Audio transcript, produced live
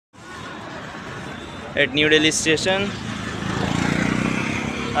at New Delhi station.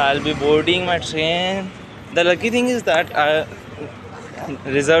 I'll be boarding my train. The lucky thing is that I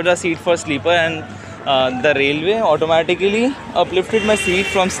reserved a seat for sleeper, and the railway automatically uplifted my seat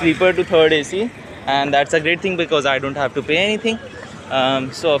from sleeper to third AC, and that's a great thing because I don't have to pay anything.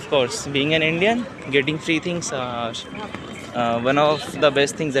 So of course, being an Indian, getting free things are one of the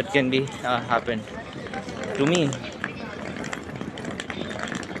best things that can be happened to me.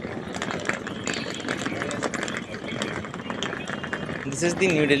 This is the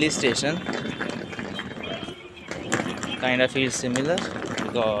New Delhi station. Kind of feels similar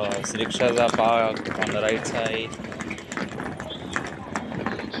because rickshaws are parked on the right side.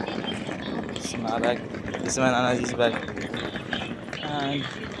 This is my bag. This is my Nanaji's bag. And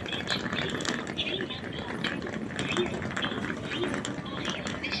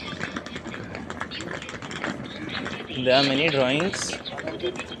there are many drawings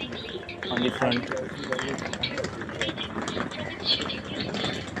on the front.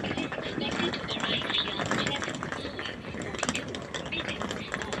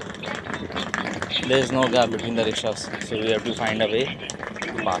 There is no gap between the rickshaws, so we have to find a way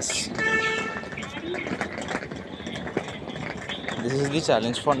to pass. This is the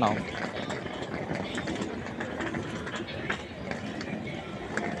challenge for now.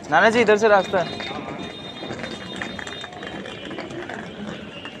 नाना जी इधर से रास्ता है.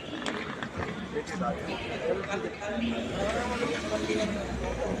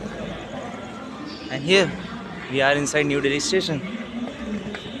 And here we are inside New Delhi station.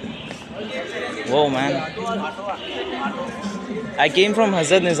 Whoa man, I came from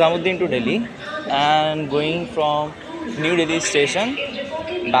Hazrat Nizamuddin to Delhi and going from New Delhi station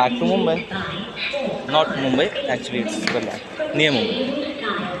back to Mumbai. Not Mumbai, actually it's well near Mumbai.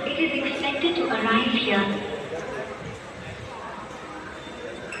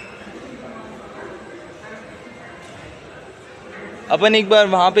 अपन एक बार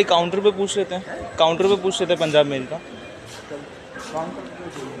वहाँ पे counter पे पूछ लेते हैं Punjab mail का.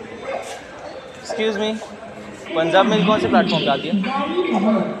 Excuse me, Punjab mail कौन से प्लेटफॉर्म पे आती है?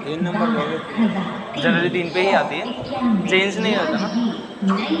 3 नंबर. जनरली 3 पे ही आती है, चेंज नहीं होता ना.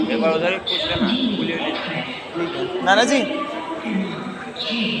 एक बार उधर पूछ लेना. नाना जी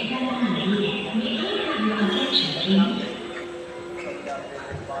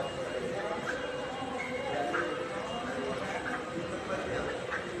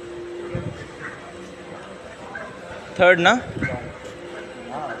थर्ड ना.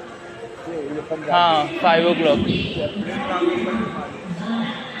 हाँ 5 o'clock.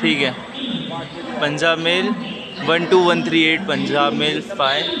 ठीक है. Punjab mail 12138 Punjab mail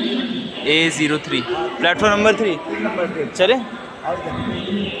 5A03 platform number 3 चले.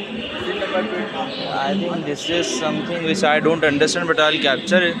 I think this is something which I don't understand, but I'll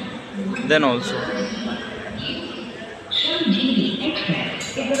capture it then also.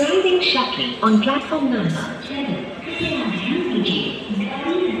 Is arriving shortly on platform number 7.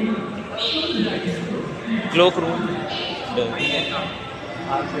 Cloak room.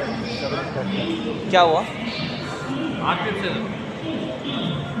 क्या हुआ?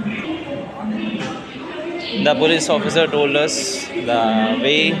 The police officer told us the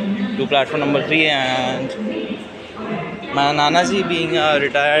way to platform number 3, and my Nanaji, being a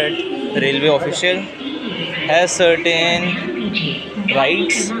retired railway official, has certain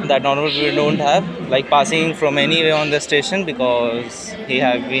rights that normal people don't have, like passing from anywhere on the station because he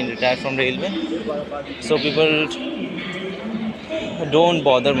have been retired from railway. So people don't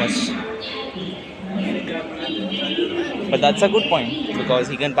bother much. But that's a good point because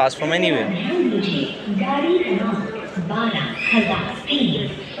he can pass from anywhere.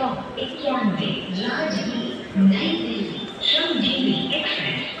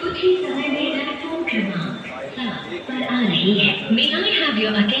 May I have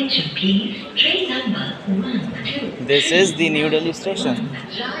your attention, please? Train number 1, 2. This is the New Delhi station.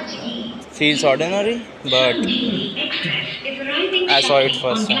 Feels ordinary, but I saw it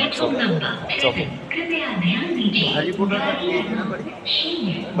first time, so it's okay. हरी बोतल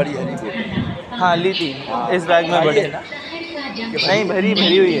बड़ी हरी बोतल. हाँ ली थी इस bag में बड़ी. नहीं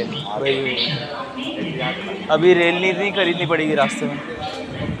भरी हुई है. अभी रेल नहीं खरीदनी पड़ेगी रास्ते में.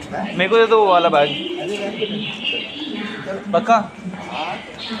 मेरे को दे दो वो वाला बैग. पक्का.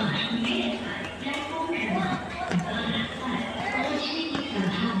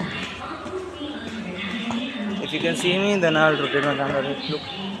 If you can see me, then I'll rotate my camera. Look.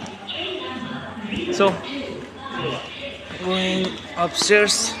 So, going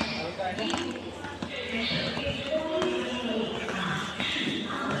upstairs.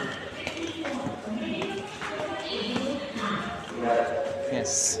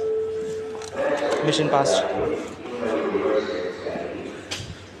 Yes. Mission passed.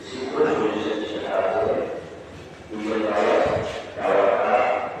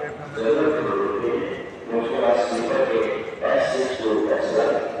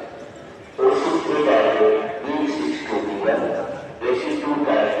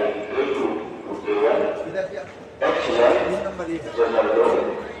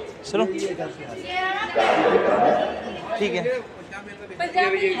 चलो ठीक है।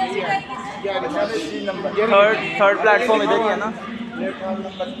 थर्ड प्लेटफॉर्म इधर ही है ना। प्लेटफॉर्म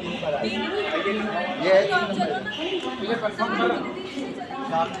नंबर 3 पर आइए। ये है 3 नंबर।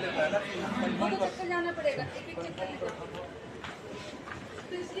 जाना पड़ेगा एक एक चक्कर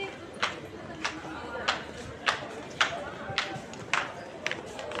तो इसलिए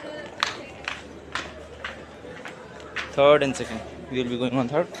Third and second. We will be going on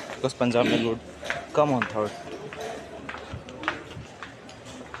third because Punjab Mail would come on third.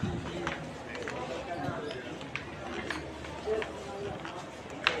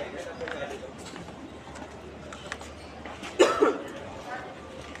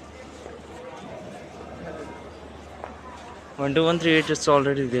 One two 138 is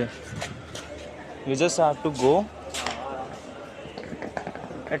already there. We just have to go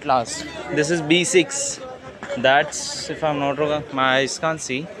at last. This is B6. That's, if I'm not wrong, my eyes can't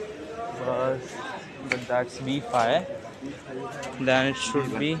see, but that's B5. Then it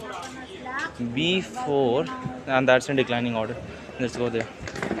should be B4, and that's in declining order. Let's go there.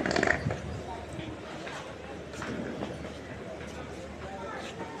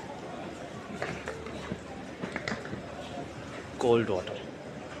 Cold water.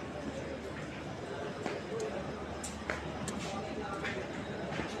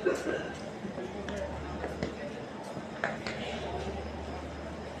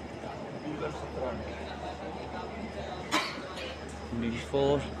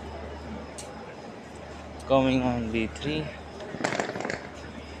 B4 coming on B3.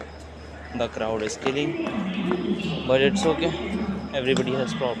 The crowd is killing, but it's okay. Everybody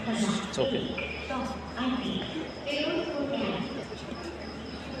has problems. It's okay.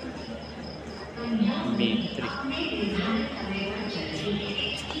 B3.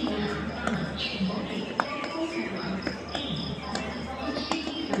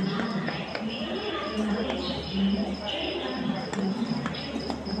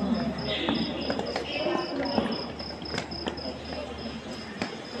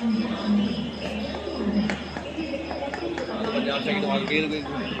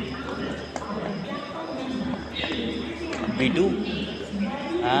 B2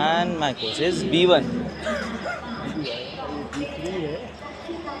 and my course is B1.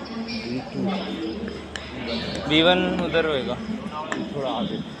 B1 उधर होएगा थोड़ा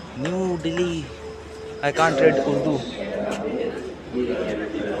आगे. New Delhi. I can't read Urdu.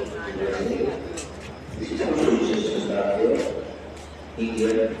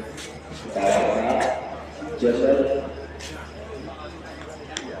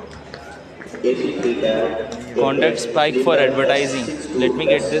 Contact Spike for advertising. Let me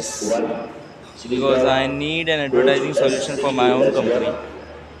get this because I need an advertising solution for my own company.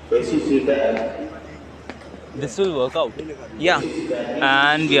 This will work out. Yeah,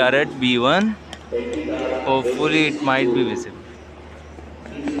 and we are at B1. Hopefully it might be visible.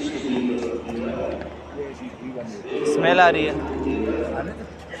 Smell आ रही है.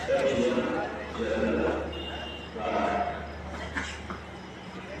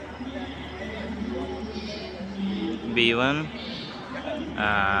 B1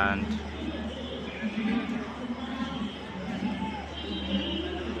 and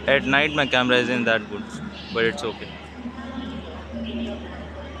at night my camera isn't that good, but it's okay.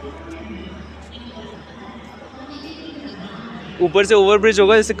 ऊपर से overbridge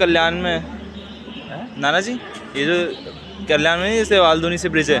होगा जैसे कल्याण में. नाना जी ये जो कल्याण में जैसे वालदोनी से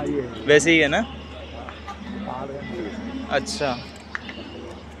ब्रिज है वैसे ही है ना. अच्छा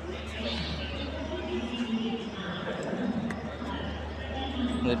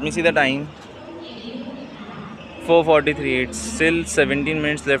let me see the time. 4:43. It's still 17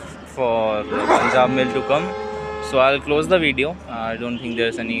 minutes left for Punjab Mail to come, so I'll close the video. I don't think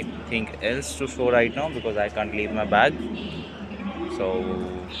there's anything else to show right now because I can't leave my bag. So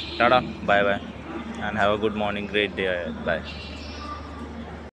tada, bye bye, and have a good morning, great day ahead. Bye.